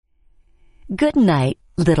Good night,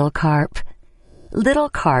 little Carp. Little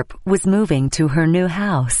Carp was moving to her new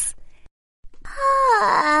house.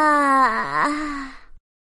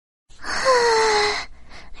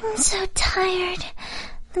 I'm so tired.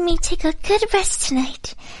 Let me take a good rest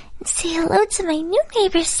tonight and say hello to my new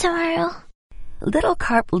neighbors tomorrow. Little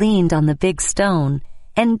Carp leaned on the big stone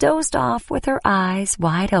and dozed off with her eyes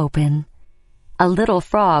wide open. A little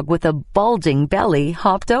frog with a bulging belly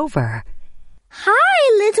hopped over.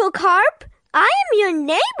 Hi, little Carp. I am your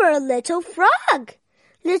neighbor, little frog.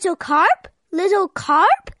 Little Carp, little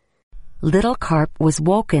Carp. Little Carp was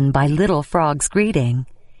woken by Little Frog's greeting.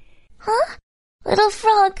 Huh? Little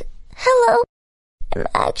frog, hello. I'm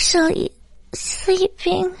actually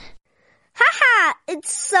sleeping. Ha!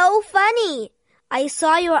 It's so funny. I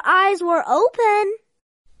saw your eyes were open.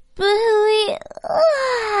 But we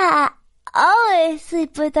always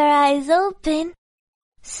sleep with our eyes open.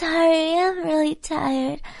 Sorry, I'm really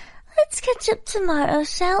tired. Let's catch up tomorrow,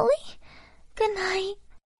 shall we? Good night.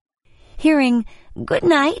 Hearing good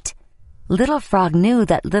night, Little Frog knew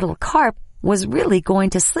that Little Carp was really going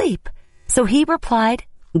to sleep, so he replied,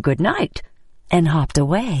 good night, and hopped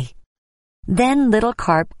away. Then Little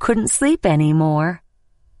Carp couldn't sleep anymore.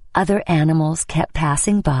 Other animals kept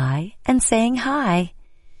passing by and saying hi.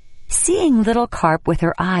 Seeing Little Carp with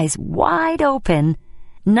her eyes wide open,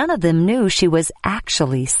 none of them knew she was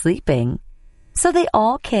actually sleeping. So they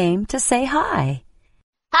all came to say hi.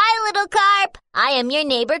 Hi, Little Carp. I am your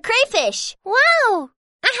neighbor Crayfish. Wow,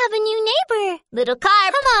 I have a new neighbor. Little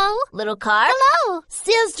Carp. Hello. Little Carp. Hello.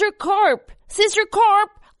 Sister Carp. Sister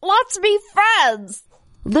Carp, let's be friends.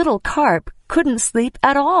 Little Carp couldn't sleep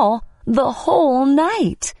at all the whole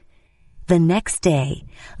night. The next day,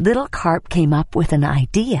 Little Carp came up with an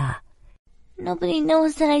idea. Nobody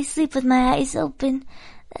knows that I sleep with my eyes open.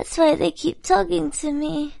 That's why they keep talking to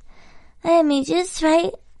me. I mean, just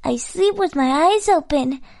right. I sleep with my eyes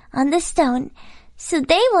open on the stone, so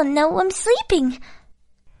they will know I'm sleeping.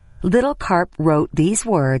 Little Carp wrote these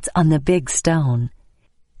words on the big stone.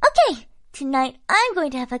 Okay, tonight I'm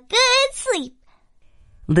going to have a good sleep.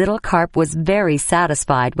 Little Carp was very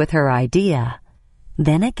satisfied with her idea.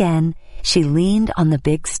 Then again, she leaned on the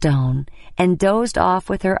big stone and dozed off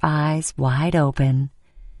with her eyes wide open.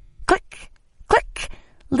 Click, click,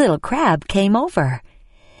 Little Crab came over.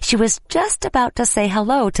 She was just about to say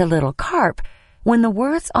hello to Little Carp when the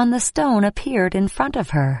words on the stone appeared in front of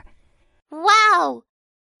her. Wow,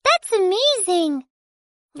 that's amazing.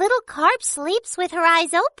 Little Carp sleeps with her eyes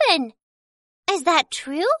open. Is that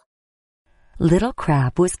true? Little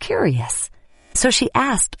Crab was curious, so she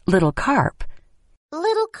asked Little Carp,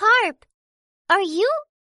 Little Carp, are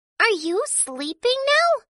you sleeping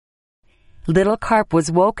now? Little Carp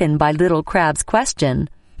was woken by Little Crab's question.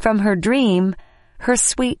 From her dream, her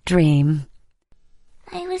sweet dream.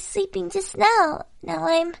 I was sleeping just now. Now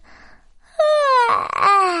I'm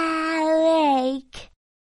awake.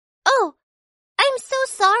 Oh, I'm so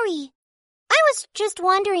sorry. I was just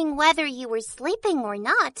wondering whether you were sleeping or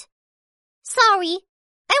not. Sorry,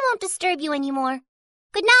 I won't disturb you anymore.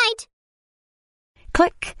 Good night.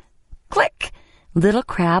 Click, click, Little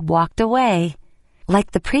Crab walked away.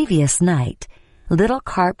 Like the previous night, Little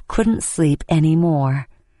Carp couldn't sleep anymore.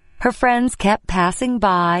 Her friends kept passing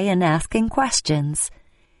by and asking questions.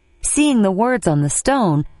 Seeing the words on the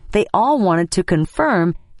stone, they all wanted to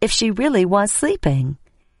confirm if she really was sleeping.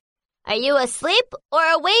 Are you asleep or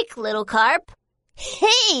awake, Little Carp?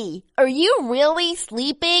 Hey, are you really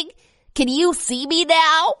sleeping? Can you see me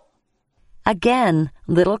now? Again,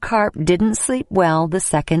 Little Carp didn't sleep well the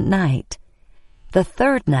second night. The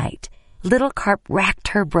third night, Little Carp racked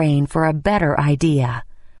her brain for a better idea.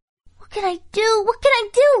 What can I do? What can I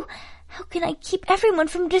do? How can I keep everyone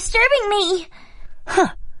from disturbing me?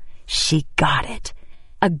 She got it.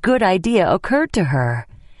 A good idea occurred to her.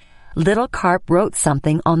 Little Carp wrote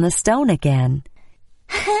something on the stone again.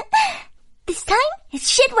 This time it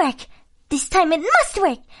should work. This time it must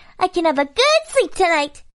work. I can have a good sleep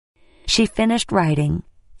tonight. She finished writing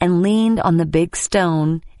and leaned on the big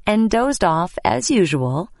stone and dozed off as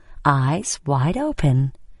usual, eyes wide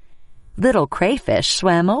open. Little Crayfish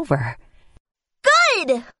swam over.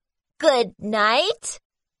 Good! Good night.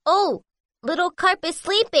 Oh, Little Carp is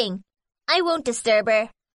sleeping. I won't disturb her.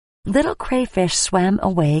 Little Crayfish swam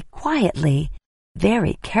away quietly,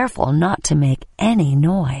 very careful not to make any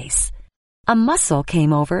noise. A mussel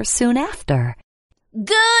came over soon after.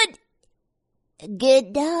 Good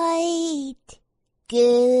night.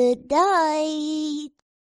 Good night.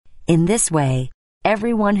 In this way,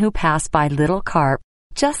 everyone who passed by Little Carp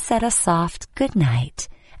just said a soft good night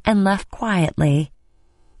and left quietly.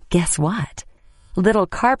 Guess what? little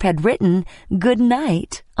Carp had written "Good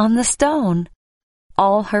night" on the stone.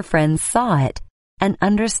 All her friends saw it and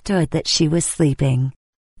understood that she was sleeping.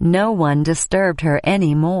 No one disturbed her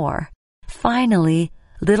any more. Finally,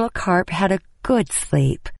 little Carp had a good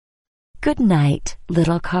sleep. Good night,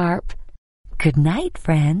 little Carp. Good night,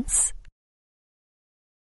 friends.